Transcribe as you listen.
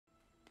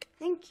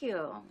Thank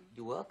you.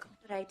 You're welcome.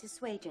 Right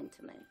this way,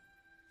 gentlemen.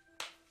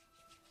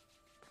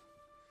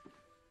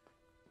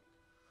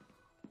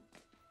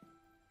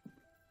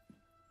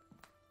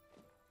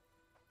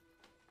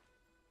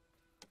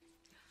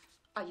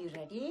 Are you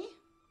ready?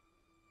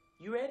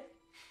 You ready?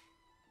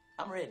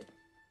 I'm ready.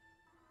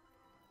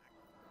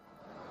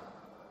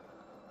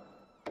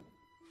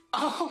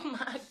 Oh,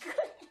 my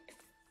goodness.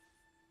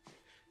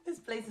 This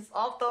place is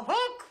off the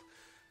hook.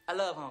 I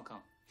love Hong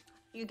Kong.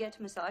 You get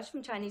a massage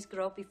from Chinese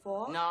girl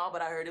before? No,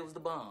 but I heard it was the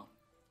bomb.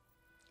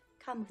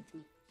 Come with me.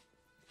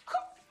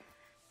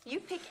 You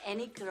pick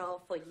any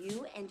girl for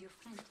you and your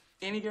friend.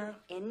 Any girl?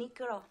 Any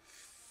girl.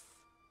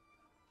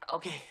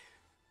 Okay.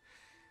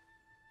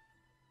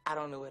 I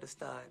don't know where to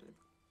start.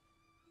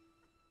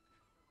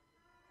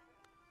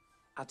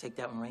 I'll take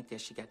that one right there.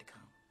 She got to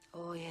come.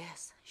 Oh,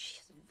 yes.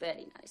 She's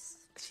very nice.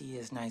 She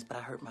is nice, but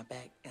I hurt my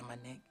back and my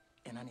neck,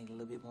 and I need a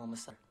little bit more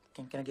massage.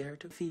 Can I get her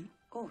 2 feet?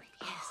 Oh,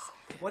 yes.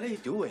 What are you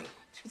doing?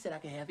 She said I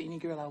can have any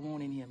girl I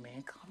want in here,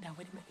 man. Calm down.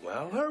 Wait a minute.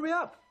 Well, hurry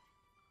up.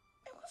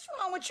 Hey, what's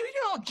wrong with you?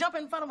 You don't jump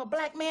in front of a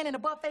black man in a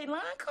buffet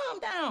line. Calm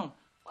down.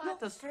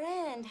 Your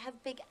friend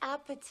have big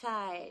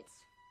appetites.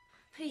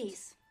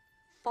 Please,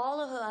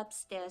 follow her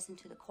upstairs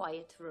into the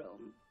quiet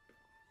room.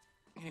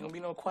 Ain't gonna be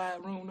no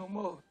quiet room no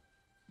more.